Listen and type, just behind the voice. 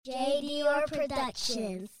J. Dior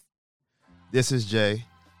Productions. This is Jay,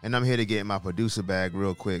 and I'm here to get my producer bag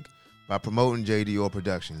real quick by promoting J. Dior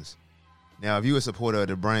Productions. Now, if you're a supporter of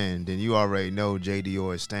the brand, then you already know J.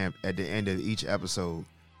 Dior is stamped at the end of each episode,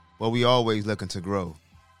 but we always looking to grow.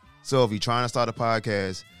 So if you're trying to start a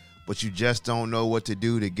podcast, but you just don't know what to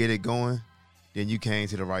do to get it going, then you came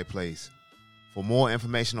to the right place. For more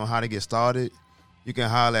information on how to get started, you can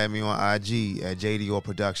holler at me on IG at J. Dior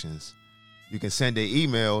Productions. You can send an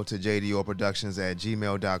email to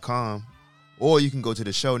jdiorproductions@gmail.com, or you can go to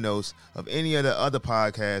the show notes of any of the other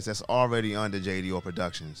podcasts that's already under J. Dior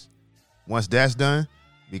Productions. Once that's done,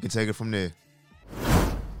 we can take it from there.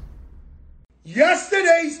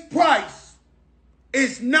 Yesterday's price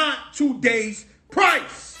is not today's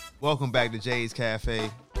price. Welcome back to Jay's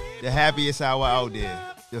Cafe, the happiest hour out there,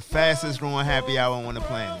 the fastest growing happy hour on the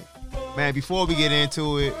planet. Man, before we get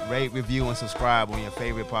into it, rate, review, and subscribe on your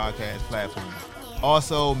favorite podcast platform.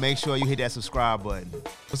 Also, make sure you hit that subscribe button.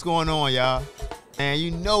 What's going on, y'all? Man,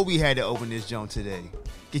 you know we had to open this joint today.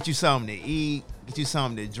 Get you something to eat, get you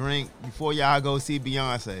something to drink before y'all go see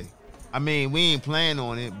Beyonce. I mean, we ain't planning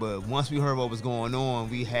on it, but once we heard what was going on,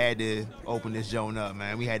 we had to open this joint up,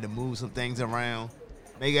 man. We had to move some things around,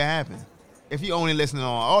 make it happen. If you're only listening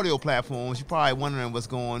on audio platforms, you're probably wondering what's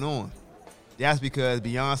going on. That's because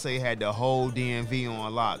Beyonce had the whole DMV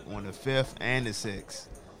on lock on the 5th and the 6th.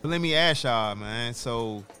 But let me ask y'all, man,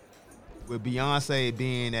 so with Beyonce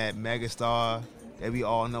being that megastar that we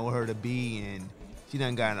all know her to be, and she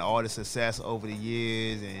done gotten all the success over the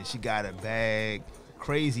years, and she got a bag,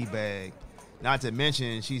 crazy bag. Not to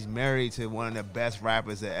mention, she's married to one of the best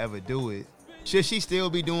rappers that ever do it. Should she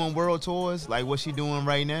still be doing world tours like what she doing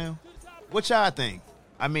right now? What y'all think?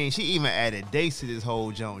 I mean, she even added dates to this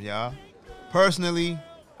whole joint, y'all. Personally,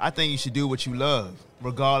 I think you should do what you love,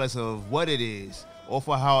 regardless of what it is, or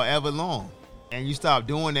for however long. And you stop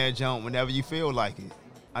doing that jump whenever you feel like it.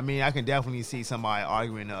 I mean, I can definitely see somebody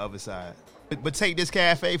arguing the other side. But take this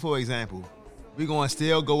cafe, for example. We're going to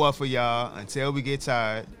still go up for y'all until we get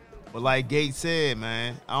tired. But like Gates said,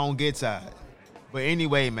 man, I don't get tired. But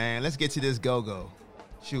anyway, man, let's get to this go-go.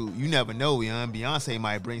 Shoot, you never know, young. Beyonce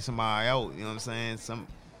might bring somebody out, you know what I'm saying?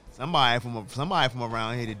 Somebody from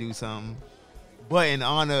around here to do something. But in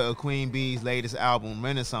honor of Queen Bee's latest album,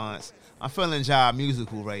 Renaissance, I'm feeling Ja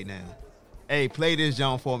musical right now. Hey, play this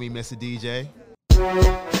joint for me, Mr. DJ.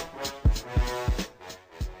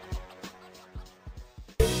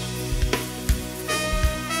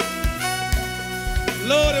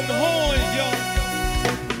 Lord of the horns, y'all.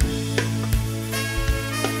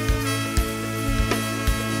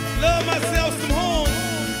 Love myself some horns.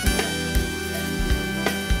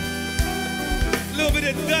 A little bit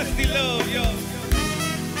of dusty love, y'all.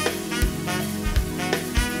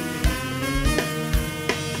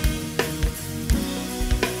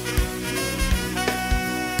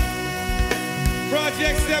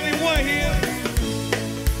 Project 71 here.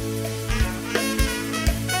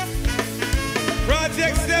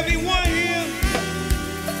 Project 71 here.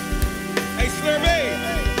 Hey, Slurby,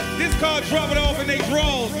 this called Drop It Off in they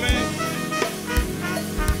draws, man.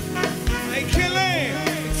 Hey, Killan,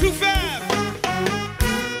 2-5.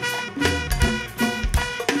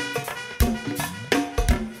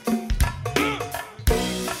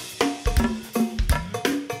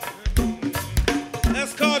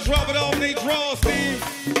 That's called Drop It Off in they draws, Steve.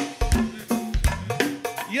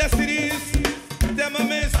 Yes, it is. That my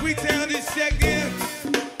man Sweet Town just checked in.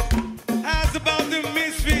 How's about them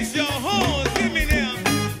misfits, y'all? Horns, hit me now.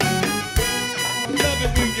 Love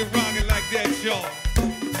it when you rock it like that, y'all.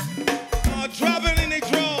 Drop it in they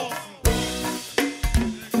draws.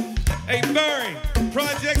 Hey, Barry,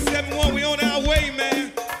 Project 71, we on our way,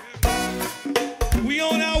 man. We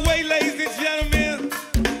on our way, ladies and gentlemen.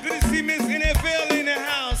 Good to see Miss NFL in the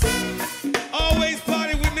house. Always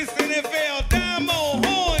party with Miss NFL. Diamond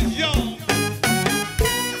horns, y'all.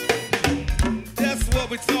 That's what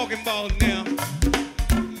we're talking about now.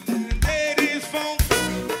 There it is, phone.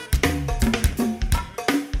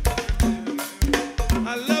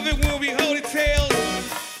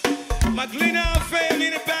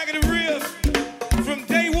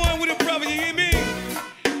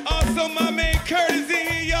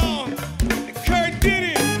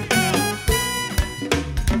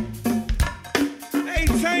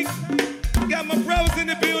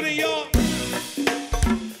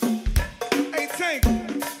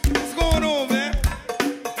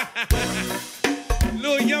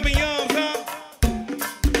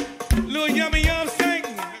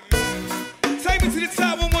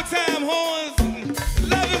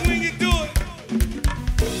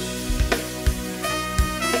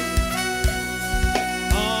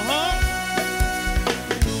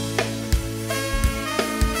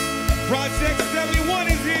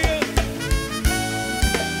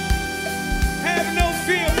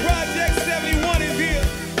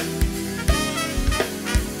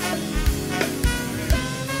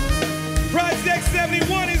 Project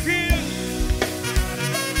 71 is here.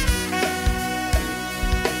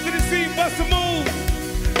 Tennessee, bust a move.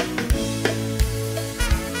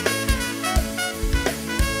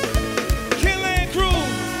 Kinland crew.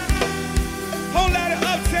 Whole lot of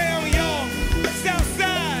uptown, y'all. South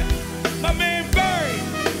side. My man Barry.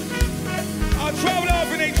 I'll travel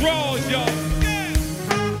off in they draws, y'all.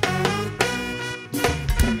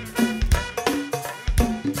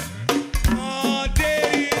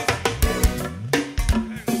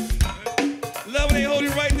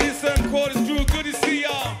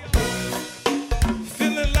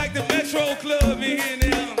 Club in here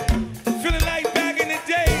now. Feeling like back in the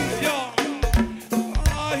days, y'all.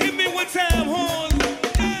 Hit me one time, horns.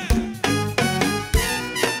 Yeah.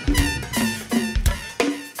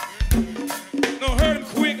 Don't hurt him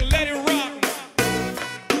quick and let it rock.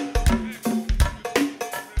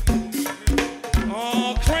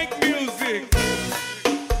 Crank music.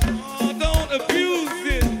 Don't abuse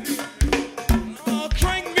it.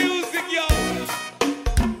 Crank music, y'all.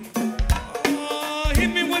 Hit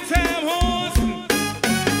me one time, horns.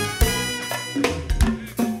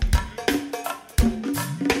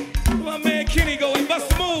 Kenny go and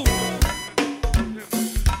bust a move.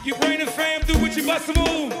 You bring the fam through with your bust a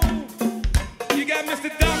move. You got Mr.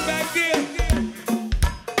 Doc back there.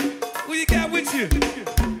 Who you got with you?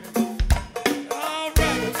 All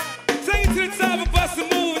right. Take it to the top and bust a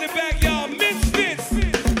move in the back, y'all. Misfits.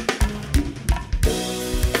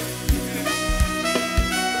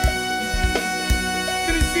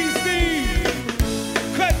 Tennessee Steve.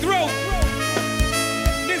 Cutthroat.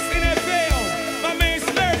 Miss NFL. My man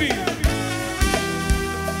Slurpee.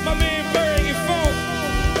 My man Bird and Funk,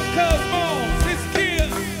 Cuz Moms, it's Kia.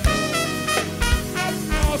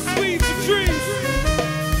 Oh, sweet Patrice.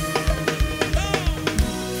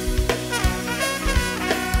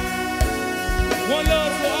 One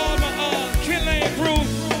love for all my Kinland crew.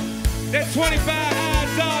 That 25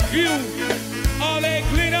 eyes eye view. All that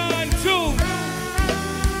glitter on too.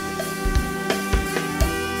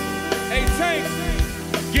 Hey Tank,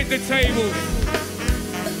 get the table.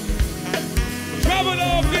 Trouble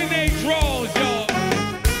off in they draws, y'all.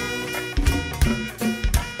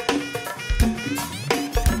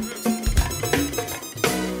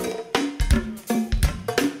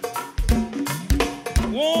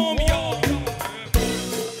 Warm, y'all.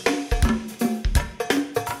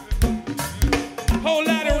 Whole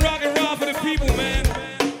lot of rock and roll for the people, man.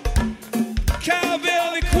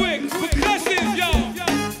 Cowbell and quick, percussions, y'all.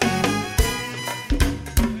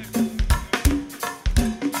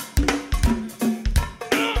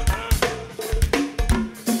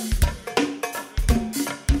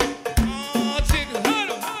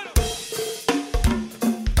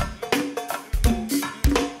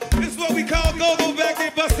 Go back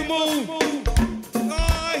there, bust a move.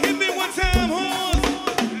 Hit me one time, horns.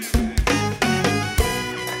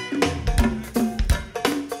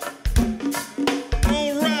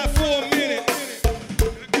 Gonna ride for a minute.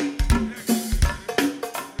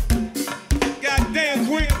 Goddamn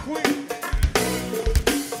quick.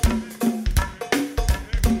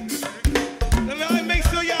 Let me make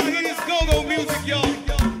sure y'all hear this go-go music, y'all.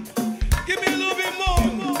 Give me a little bit more.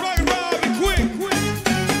 Rock and roll and quick.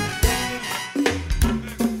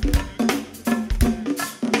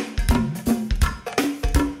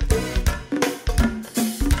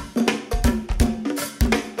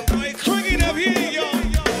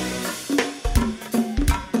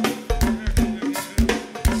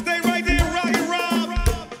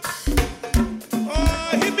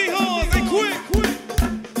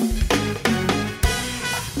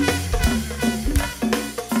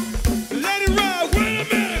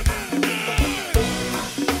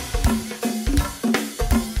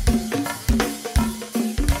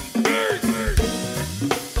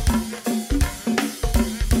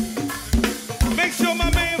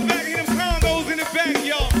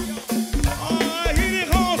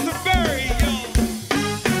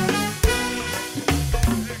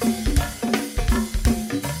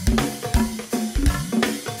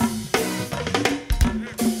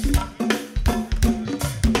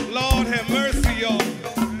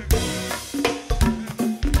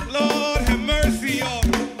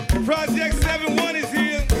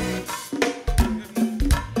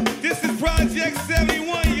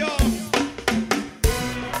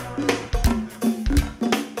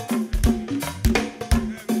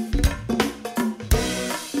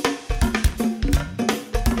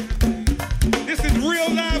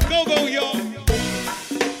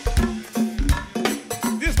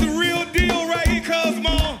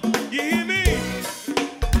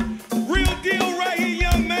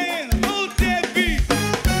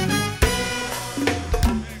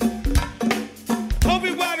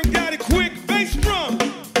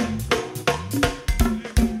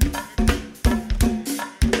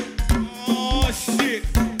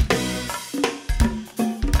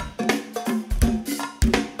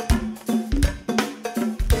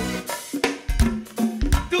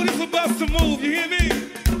 to move, you hear me?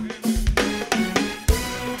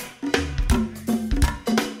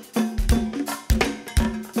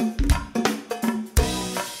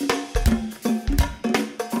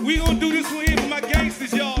 We gonna do this one here for my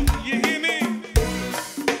gangsters, y'all. You hear me?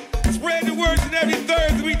 Spread the words and every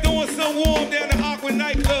Thursday we doing some warm down the Aqua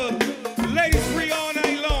nightclub. Ladies free all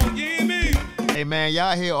night long, you hear me? Hey, man,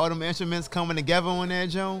 y'all hear all them instruments coming together on that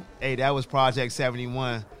joint? Hey, that was Project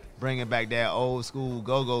 71, bringing back that old school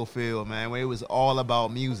go-go feel, man, where it was all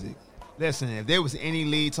about music. Listen, if there was any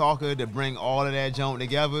lead talker to bring all of that joint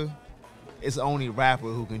together, it's only rapper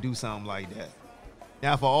who can do something like that.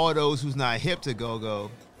 Now, for all those who's not hip to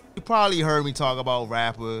go-go, you probably heard me talk about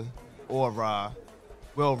Rapper or Ra.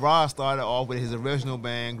 Well, Ra started off with his original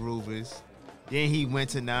band, Groovers. Then he went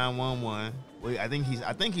to 911. Well, I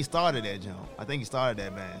think he started that jump. I think he started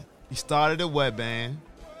that band. He started the Wet Band.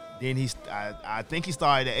 Then I think he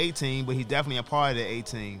started at 18, but he's definitely a part of the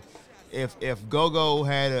 18. If Go-Go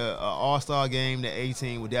had a all-star game, the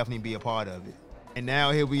 18 would definitely be a part of it. And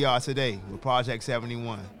now here we are today with Project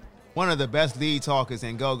 71. One of the best lead talkers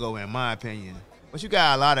in Go-Go, in my opinion. But you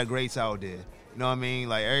got a lot of greats out there. You know what I mean?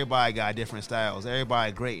 Like, everybody got different styles.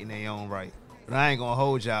 Everybody great in their own right. But I ain't gonna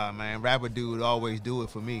hold y'all, man. Rapper Dude always do it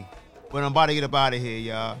for me. But I'm about to get up out of here,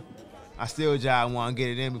 y'all. I still just want to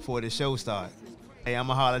get it in before the show starts. Hey,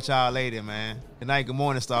 I'ma holler at y'all later, man. Good night, good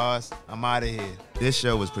morning, stars. I'm out of here. This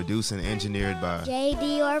show was produced and engineered by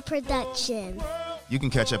JDR Productions. You can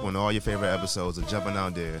catch up on all your favorite episodes of Jumping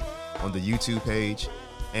Out There on the YouTube page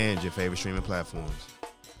and your favorite streaming platforms.